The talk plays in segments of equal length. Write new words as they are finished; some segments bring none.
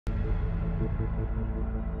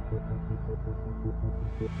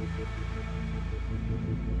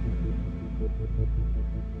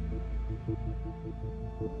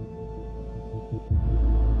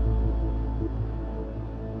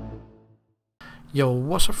Yo,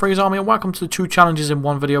 what's up Freeze Army and welcome to the 2 challenges in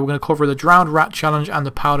one video. We're going to cover the Drowned Rat challenge and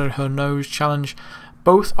the Powdered Her Nose challenge.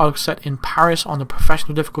 Both are set in Paris on the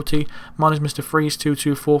professional difficulty. Mine is Mr. Freeze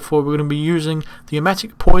 2244. We're going to be using the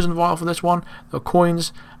emetic poison vial for this one, the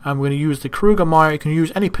coins, and we're going to use the Kruger Meyer. You can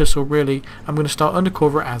use any pistol really. I'm going to start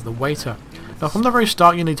undercover as the waiter. Now from the very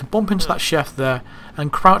start you need to bump into that chef there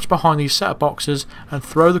and crouch behind these set of boxes and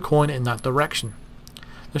throw the coin in that direction.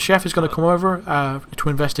 The chef is going to come over to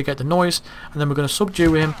investigate the noise, and then we're going to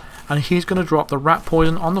subdue him, and he's going to drop the rat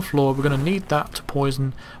poison on the floor. We're going to need that to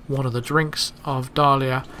poison one of the drinks of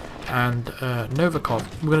Dahlia and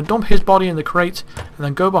Novikov. We're going to dump his body in the crate and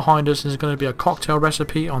then go behind us. There's going to be a cocktail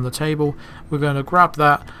recipe on the table. We're going to grab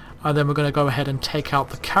that, and then we're going to go ahead and take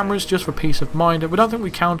out the cameras just for peace of mind. We don't think we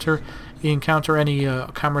encounter any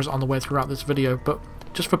cameras on the way throughout this video, but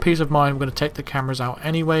just for peace of mind we're going to take the cameras out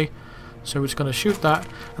anyway. So we're just going to shoot that,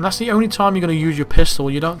 and that's the only time you're going to use your pistol.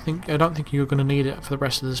 I don't think you're going to need it for the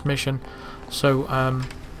rest of this mission. So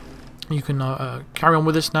you can carry on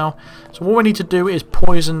with this now. So what we need to do is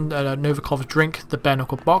poison Novikov's drink, the bare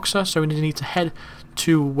knuckle boxer. So we need to head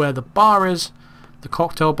to where the bar is, the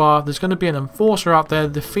cocktail bar. There's going to be an enforcer out there.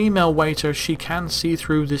 The female waiter, she can see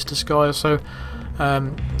through this disguise, so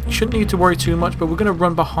you shouldn't need to worry too much. But we're going to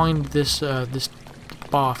run behind this this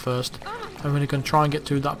bar first. I'm going to try and get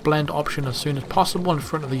to that blend option as soon as possible in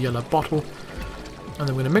front of the yellow bottle, and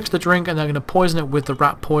then we're going to mix the drink and then we're going to poison it with the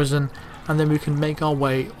rat poison, and then we can make our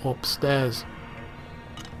way upstairs.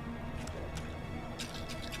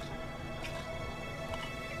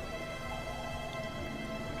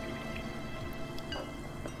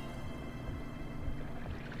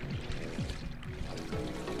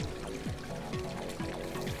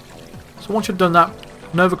 So once you've done that,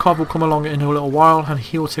 Novikov will come along in a little while, and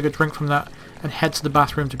he will take a drink from that and head to the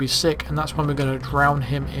bathroom to be sick, and that's when we're going to drown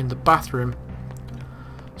him in the bathroom.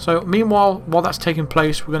 So meanwhile, while that's taking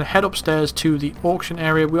place, we're going to head upstairs to the auction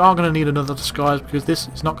area. We are going to need another disguise because this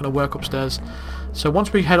is not going to work upstairs. So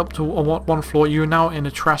once we head up to one floor, you're now in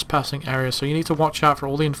a trespassing area, so you need to watch out for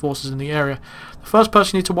all the enforcers in the area. The first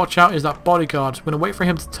person you need to watch out is that bodyguard. So we're going to wait for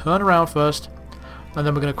him to turn around first, and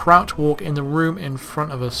then we're going to crouch walk in the room in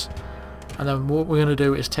front of us. And then what we're going to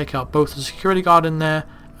do is take out both the security guard in there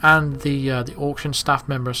and the auction staff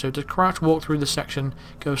member. So just crouch walk through the section,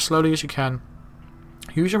 go as slowly as you can.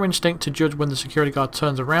 Use your instinct to judge when the security guard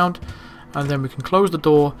turns around, and then we can close the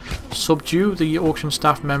door, subdue the auction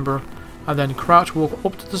staff member, and then crouch walk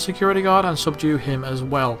up to the security guard and subdue him as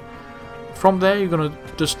well. From there you're going to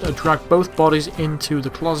just drag both bodies into the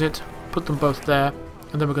closet, put them both there,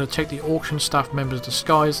 and then we're going to take the auction staff member's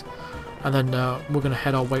disguise, and then we're going to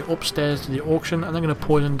head our way upstairs to the auction, and then going to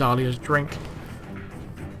poison Dahlia's drink.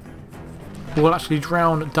 We'll actually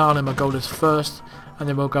drown Dahlia Margolis first, and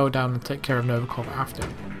then we'll go down and take care of Novikov after.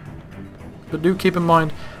 But do keep in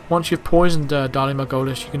mind, once you've poisoned Dahlia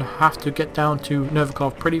Margolis, you're going to have to get down to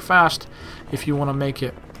Novikov pretty fast if you want to make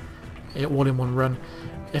it all in one run.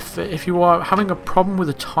 If you are having a problem with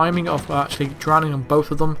the timing of actually drowning them,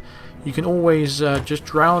 both of them, you can always just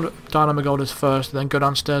drown Dahlia Margolis first, then go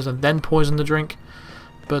downstairs and then poison the drink.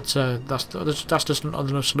 But that's just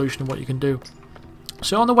another solution of what you can do.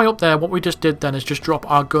 So on the way up there, what we just did then is just drop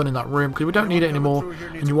our gun in that room because we don't need it anymore,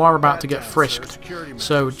 and you are about to get frisked.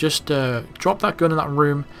 So just drop that gun in that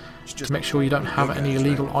room to make sure you don't have any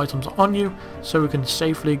illegal items on you, so we can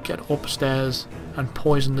safely get upstairs and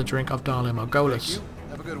poison the drink of Dahlia Margolis.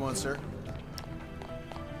 Have a good one, sir.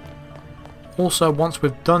 Also, once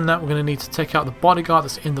we've done that, we're going to need to take out the bodyguard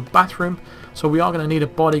that's in the bathroom. So we are going to need a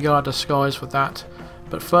bodyguard disguise for that.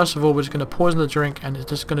 But first of all, we're just going to poison the drink, and it's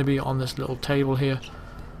just going to be on this little table here.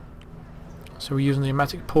 So we're using the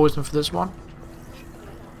emetic poison for this one.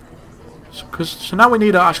 So now we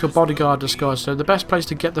need an actual bodyguard disguise. So the best place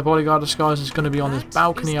to get the bodyguard disguise is going to be on this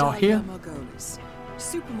balcony out here.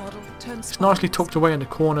 It's nicely tucked away in the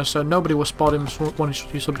corner, so nobody will spot him once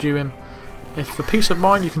you subdue him. If for peace of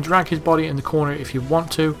mind, you can drag his body in the corner if you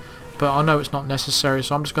want to, but I know it's not necessary,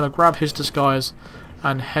 so I'm just going to grab his disguise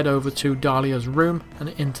and head over to Dahlia's room and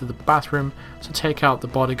into the bathroom to take out the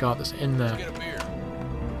bodyguard that's in there.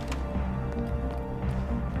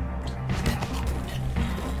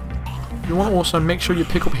 You want to also make sure you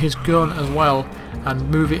pick up his gun as well and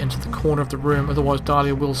move it into the corner of the room, otherwise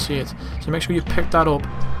Dahlia will see it. So make sure you pick that up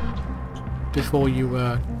before you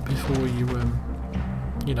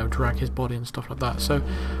you know, drag his body and stuff like that. So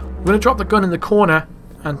we're going to drop the gun in the corner,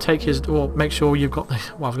 and take his, well, make sure you've got the,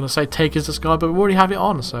 well, I was going to say take his disguise, but we already have it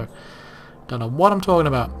on, so don't know what I'm talking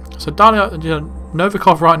about. So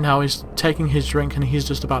Novikov right now is taking his drink and he's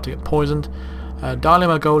just about to get poisoned. Dahlia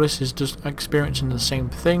Margolis is just experiencing the same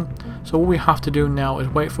thing. So all we have to do now is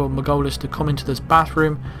wait for Margolis to come into this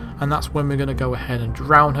bathroom, and that's when we're going to go ahead and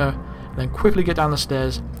drown her, and then quickly get down the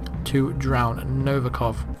stairs to drown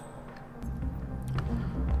Novikov.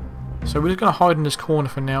 So we're just going to hide in this corner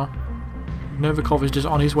for now. Novikov is just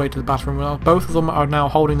on his way to the bathroom. Both of them are now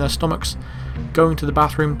holding their stomachs, going to the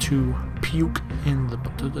bathroom to puke in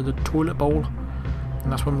the toilet bowl,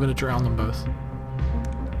 and that's when we're going to drown them both.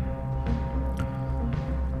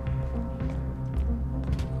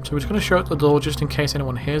 So we're just going to shut the door just in case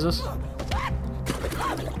anyone hears us.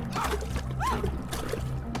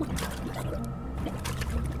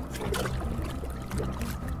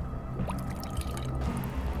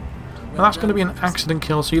 Now that's going to be an accident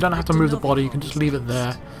kill, so you don't have to move the body, you can just leave it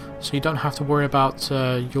there. So you don't have to worry about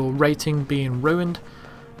your rating being ruined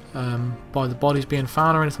by the bodies being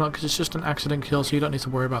found or anything like that, because it's just an accident kill, so you don't need to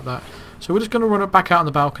worry about that. So we're just going to run it back out on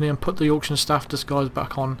the balcony and put the auction staff disguise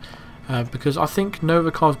back on, because I think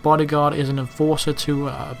Novikov's bodyguard is an enforcer to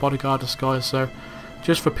a bodyguard disguise, so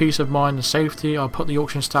just for peace of mind and safety, I'll put the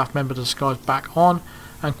auction staff member disguise back on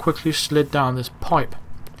and quickly slid down this pipe.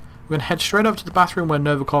 We're going to head straight up to the bathroom where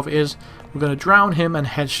Novikov is. We're going to drown him and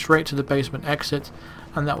head straight to the basement exit,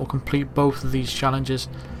 and that will complete both of these challenges,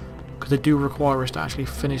 because they do require us to actually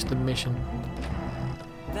finish the mission.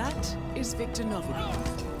 That is Victor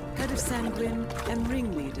Novikov, head of Sanguine and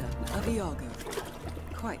ringleader of Iago.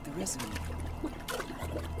 Quite the resume.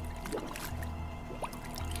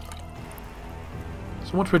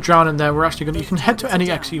 So once we're drowning there, we're actually going to, you can head to any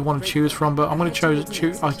exit you want to choose from, but I'm going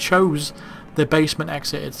to I chose the basement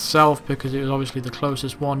exit itself because it was obviously the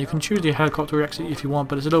closest one. You can choose the helicopter exit if you want,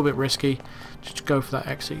 but it's a little bit risky. Just go for that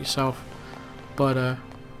exit yourself. But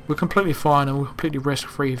we're completely fine and we're completely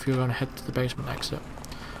risk-free if you're going to head to the basement exit.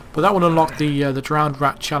 But that will unlock the drowned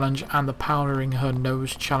rat challenge and the powdering her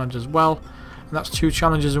nose challenge as well. And that's 2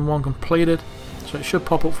 challenges in 1 completed. So it should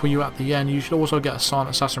pop up for you at the end. You should also get a Silent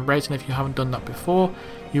Assassin rating if you haven't done that before.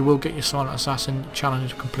 You will get your Silent Assassin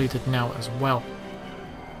challenge completed now as well.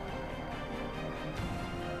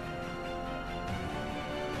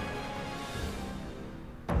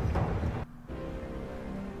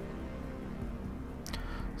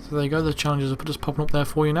 So there you go, the challenges are just popping up there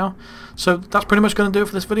for you now. So that's pretty much going to do it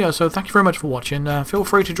for this video. So thank you very much for watching. Feel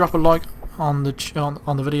free to drop a like on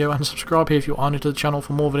the video and subscribe here if you are new to the channel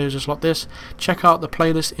for more videos just like this. Check out the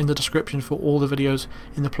playlist in the description for all the videos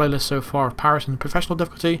in the playlist so far of Paris and professional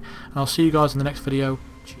difficulty. And I'll see you guys in the next video.